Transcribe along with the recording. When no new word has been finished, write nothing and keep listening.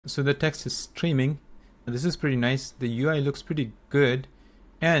So the text is streaming. This is pretty nice. The UI looks pretty good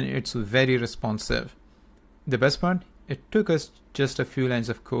and it's very responsive. The best part, it took us just a few lines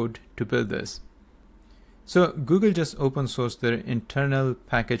of code to build this. So Google just open sourced their internal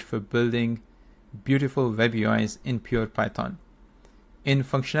package for building beautiful web UIs in pure Python. In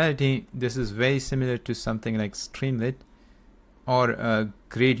functionality, this is very similar to something like Streamlit or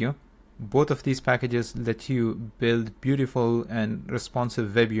Gradio. Both of these packages let you build beautiful and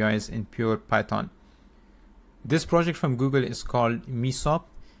responsive web UIs in pure Python. This project from Google is called Mesop,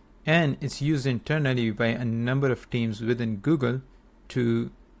 and it's used internally by a number of teams within Google to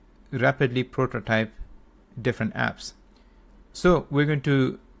rapidly prototype different apps. So we're going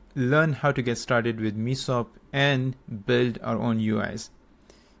to learn how to get started with Mesop and build our own UIs.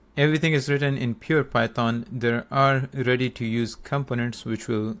 Everything is written in pure Python. There are ready-to-use components which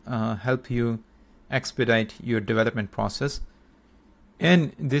will help you expedite your development process.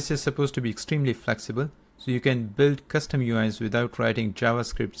 And this is supposed to be extremely flexible, so you can build custom UIs without writing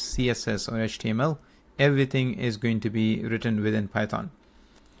JavaScript, CSS, or HTML. Everything is going to be written within Python.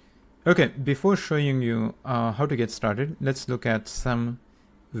 Okay, before showing you how to get started, let's look at some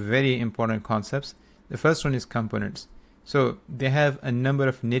very important concepts. The first one is components. So they have a number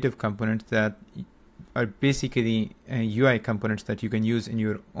of native components that are basically UI components that you can use in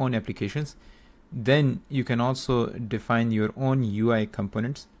your own applications. Then you can also define your own UI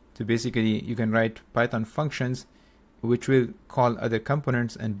components. So basically you can write Python functions which will call other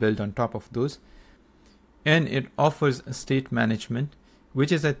components and build on top of those. And it offers state management,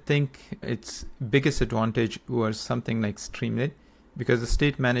 which is, I think, its biggest advantage over something like Streamlit, because the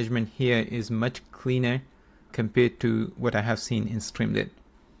state management here is much cleaner compared to what I have seen in Streamlit.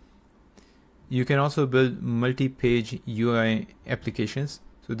 You can also build multi-page UI applications.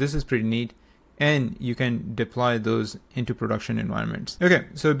 So this is pretty neat, and you can deploy those into production environments. Okay,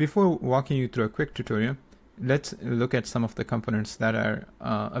 so before walking you through a quick tutorial, let's look at some of the components that are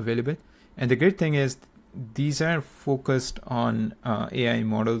available. And the great thing is these are focused on AI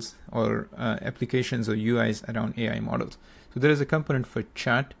models or applications or UIs around AI models. So there is a component for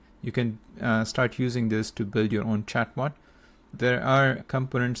chat. You can start using this to build your own chatbot. There are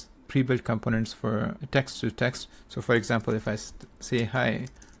components, pre-built components for text to text. So for example, if I say, hi,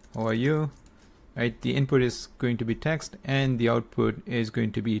 how are you? Right, the input is going to be text and the output is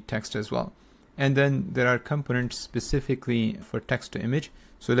going to be text as well. And then there are components specifically for text to image.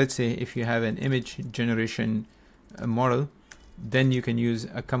 So let's say if you have an image generation model, then you can use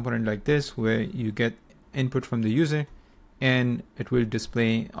a component like this where you get input from the user and it will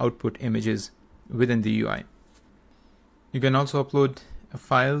display output images within the UI. You can also upload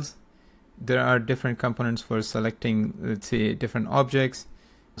files. There are different components for selecting, let's say, different objects.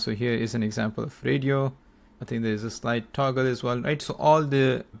 So here is an example of radio. I think there's a slide toggle as well, right? So all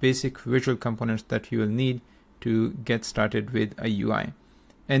the basic visual components that you will need to get started with a UI.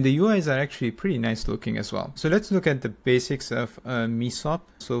 And the UIs are actually pretty nice looking as well. So let's look at the basics of Mesop.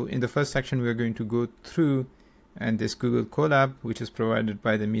 So in the first section, we're going to go through and this Google Colab, which is provided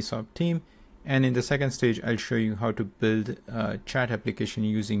by the Mesop team. And in the second stage, I'll show you how to build a chat application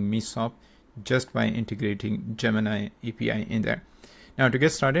using Mesop just by integrating Gemini API in there. Now to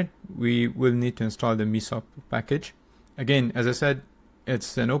get started, we will need to install the Mesop package. Again, as I said,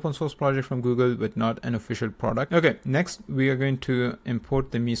 it's an open source project from Google, but not an official product. Okay, next we are going to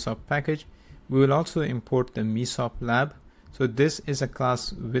import the Mesop package. We will also import the Mesop lab. So this is a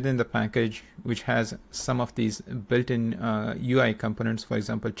class within the package which has some of these built-in UI components, for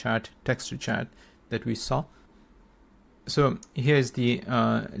example, chat, text to chat that we saw. So here's the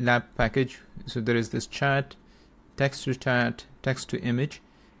lab package. So there is this chat, text to image,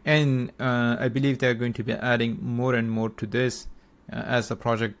 and I believe they're going to be adding more and more to this as the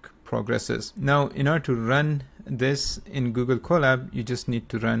project progresses. Now, in order to run this in Google Colab, you just need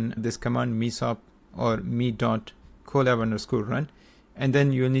to run this command mesop or me.colab_run, and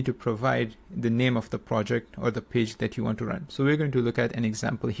then you'll need to provide the name of the project or the page that you want to run. So we're going to look at an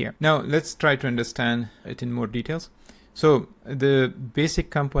example here. Now let's try to understand it in more details. So the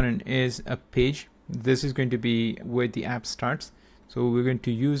basic component is a page. This is going to be where the app starts. So we're going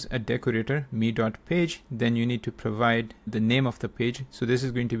to use a decorator, me.page. Then you need to provide the name of the page. So this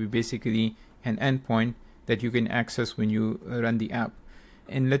is going to be basically an endpoint that you can access when you run the app.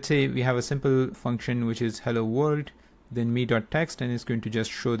 And let's say we have a simple function which is hello world, then me.text, and it's going to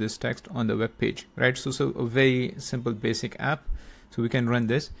just show this text on the web page, right? So a very simple basic app. So we can run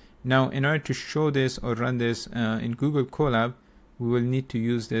this. Now, in order to show this or run this in Google Colab, we will need to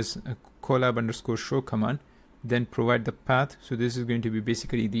use this colab_show command, then provide the path. So this is going to be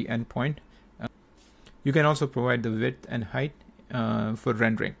basically the endpoint. You can also provide the width and height for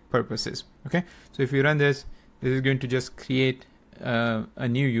rendering purposes. Okay, so if you run this, this is going to just create a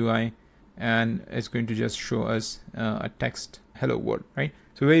new UI, and it's going to just show us a text hello world, right?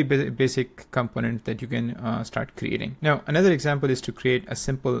 So very basic component that you can start creating. Now, another example is to create a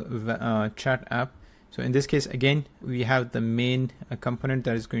simple chat app. So in this case, again, we have the main component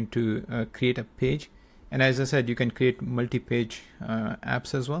that is going to create a page. And as I said, you can create multi-page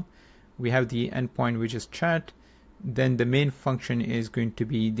apps as well. We have the endpoint, which is chat. Then the main function is going to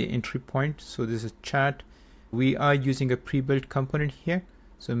be the entry point. So this is chat. We are using a pre-built component here.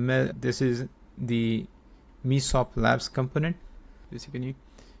 So this is the Mesop labs component, basically,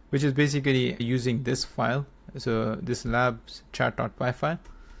 which is basically using this file. So this labs chat.py file.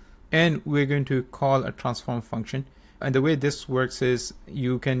 And we're going to call a transform function. And the way this works is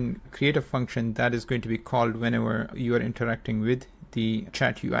you can create a function that is going to be called whenever you are interacting with the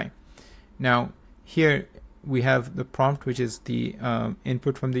chat UI. Now, here we have the prompt, which is the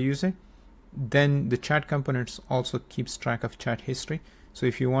input from the user. Then the chat components also keeps track of chat history. So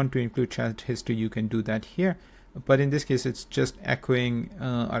if you want to include chat history, you can do that here. But in this case, it's just echoing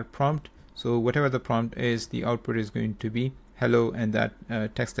our prompt. So whatever the prompt is, the output is going to be hello and that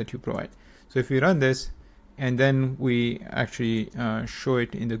text that you provide. So if we run this and then we actually show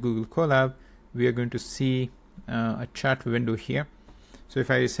it in the Google Colab, we are going to see a chat window here. So if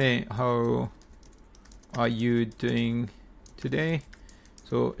I say, how are you doing today?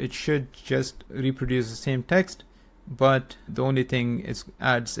 So it should just reproduce the same text, but the only thing is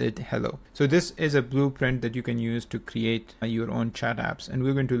adds it hello. So this is a blueprint that you can use to create your own chat apps, and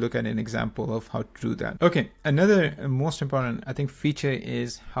we're going to look at an example of how to do that. Okay, another most important, I think, feature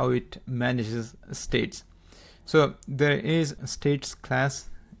is how it manages states. So there is a states class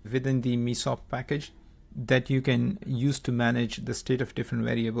within the Mesop package that you can use to manage the state of different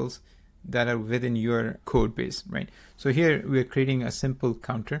variables that are within your code base, right? So here we're creating a simple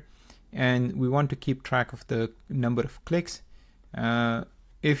counter, and we want to keep track of the number of clicks.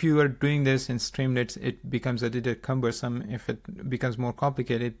 If you are doing this in Streamlit, it becomes a little cumbersome if it becomes more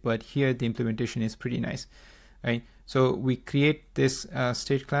complicated, but here the implementation is pretty nice, right? So we create this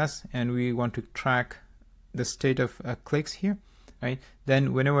state class, and we want to track the state of clicks here, right?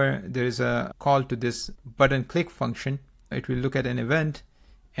 Then whenever there is a call to this button click function, it will look at an event,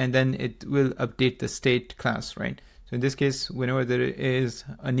 and then it will update the state class, right? So in this case, whenever there is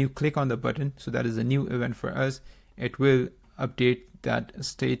a new click on the button, so that is a new event for us, it will update that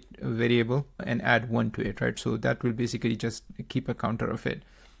state variable and add 1 to it, right? So that will basically just keep a counter of it.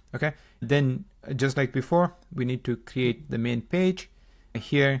 Okay. Then just like before, we need to create the main page.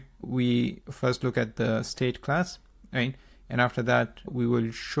 Here we first look at the state class, right? And after that, we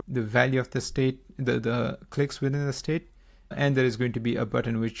will show the value of the state, the clicks within the state. And there is going to be a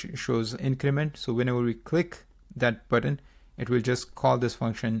button which shows increment. So whenever we click that button, it will just call this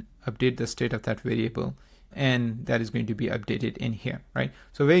function, update the state of that variable, and that is going to be updated in here, right?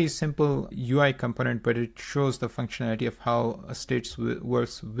 So very simple UI component, but it shows the functionality of how a states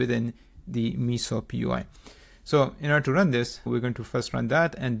works within the Mesop UI. So in order to run this, we're going to first run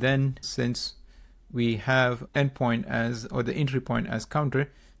that, and then since we have endpoint as, or the entry point as counter,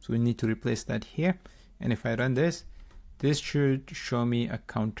 so we need to replace that here. And if I run this, this should show me a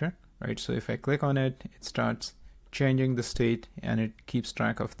counter, right? So if I click on it, it starts changing the state and it keeps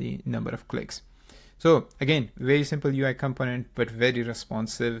track of the number of clicks. So again, very simple UI component, but very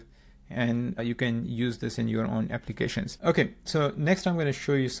responsive, and you can use this in your own applications. Okay, so next I'm going to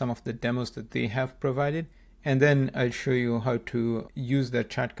show you some of the demos that they have provided, and then I'll show you how to use the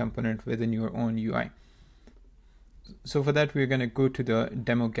chat component within your own UI. So for that, we're going to go to the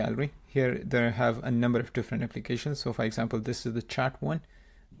demo gallery. Here, there have a number of different applications. So for example, this is the chat one.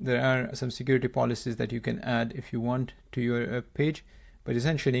 There are some security policies that you can add if you want to your page, but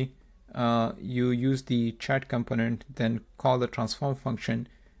essentially you use the chat component, then call the transform function,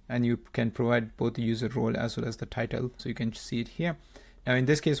 and you can provide both the user role as well as the title. So you can see it here. Now in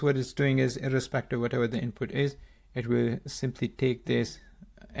this case, what it's doing is, irrespective of whatever the input is, it will simply take this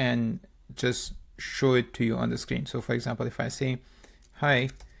and just show it to you on the screen. So for example, if I say hi,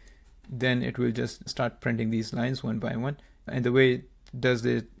 then it will just start printing these lines one by one. And the way it does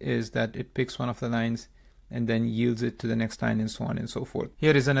it is that it picks one of the lines and then yields it to the next line, and so on and so forth.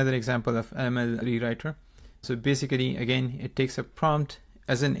 Here is another example of ML rewriter. So basically, again, it takes a prompt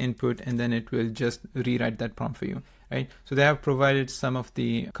as an input, and then it will just rewrite that prompt for you, right? So they have provided some of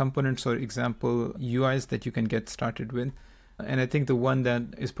the components or example UIs that you can get started with. And I think the one that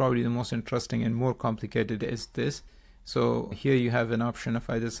is probably the most interesting and more complicated is this. So here you have an option of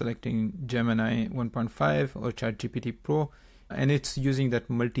either selecting Gemini 1.5 or ChatGPT Pro, and it's using that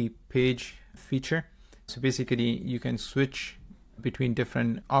multi-page feature. So basically you can switch between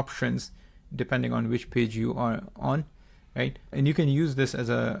different options depending on which page you are on, right? And you can use this as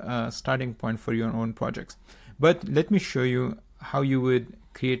a starting point for your own projects. But let me show you how you would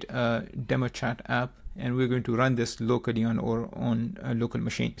create a demo chat app, and we're going to run this locally on our own local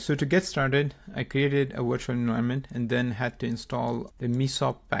machine. So to get started, I created a virtual environment and then had to install the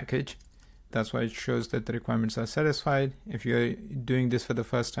Mesop package. That's why it shows that the requirements are satisfied. If you're doing this for the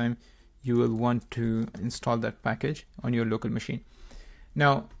first time, you will want to install that package on your local machine.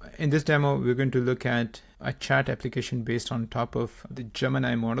 Now, in this demo, we're going to look at a chat application based on top of the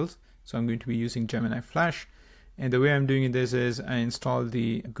Gemini models. So I'm going to be using Gemini Flash. And the way I'm doing this is I install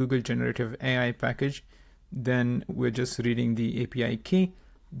the Google Generative AI package. Then we're just reading the API key.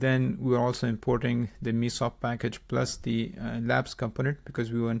 Then we're also importing the Mesop package plus the labs component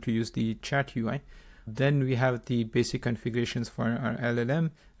because we want to use the chat UI. Then we have the basic configurations for our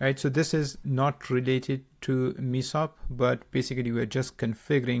LLM, right? So this is not related to Mesop, but basically we're just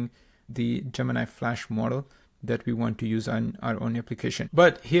configuring the Gemini Flash model that we want to use on our own application.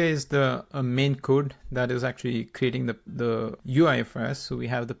 But here is the main code that is actually creating the UI for us. So we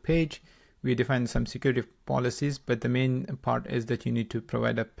have the page, we define some security policies, but the main part is that you need to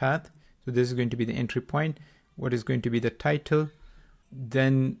provide a path. So this is going to be the entry point. What is going to be the title?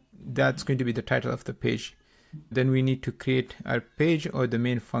 Then that's going to be the title of the page. Then we need to create our page or the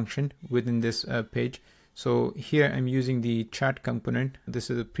main function within this page. So here I'm using the chat component. This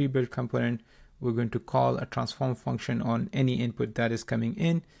is a pre-built component. We're going to call a transform function on any input that is coming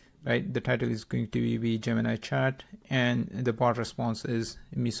in, right? The title is going to be Gemini chat, and the bot response is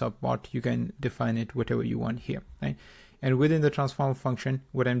Mesop bot. You can define it whatever you want here, right? And within the transform function,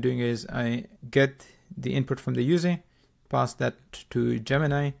 what I'm doing is I get the input from the user, pass that to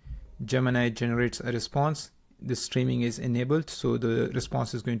Gemini. Gemini generates a response. The streaming is enabled, so the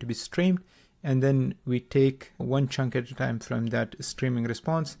response is going to be streamed. And then we take one chunk at a time from that streaming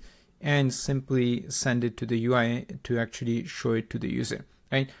response and simply send it to the UI to actually show it to the user,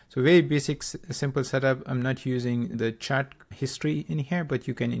 right? So very basic, simple setup. I'm not using the chat history in here, but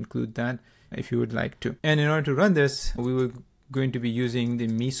you can include that if you would like to. And in order to run this, we were going to be using the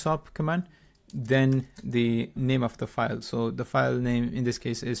Mesop command, then the name of the file. So the file name in this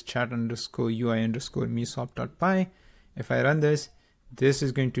case is chat_ui_mesop.py. If I run this, this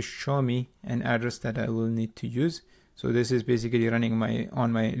is going to show me an address that I will need to use. So this is basically running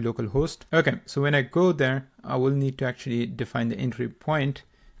on my local host. Okay, so when I go there, I will need to actually define the entry point.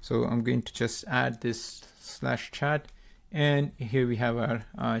 So I'm going to just add this /chat, and here we have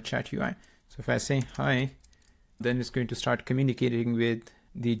our chat UI. So if I say hi, then it's going to start communicating with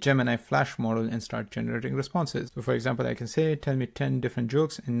the Gemini Flash model and start generating responses. So for example, I can say, tell me 10 different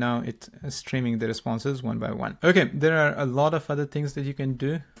jokes, and now it's streaming the responses one by one. Okay, there are a lot of other things that you can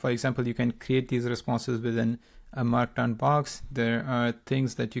do. For example, you can create these responses within a markdown box. There are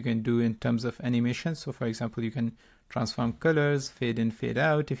things that you can do in terms of animation. So for example, you can transform colors, fade in, fade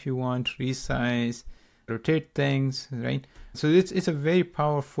out if you want, resize, rotate things, right? So it's a very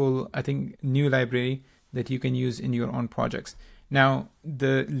powerful, I think, new library that you can use in your own projects. Now,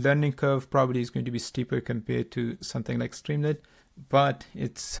 the learning curve probably is going to be steeper compared to something like Streamlit, but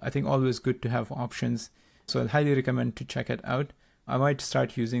it's, I think, always good to have options. So I'll highly recommend to check it out. I might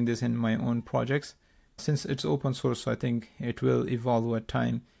start using this in my own projects. Since it's open source, so I think it will evolve over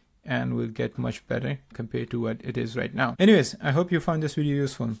time and will get much better compared to what it is right now. Anyways, I hope you found this video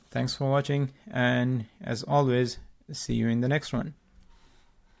useful. Thanks for watching, and as always, see you in the next one.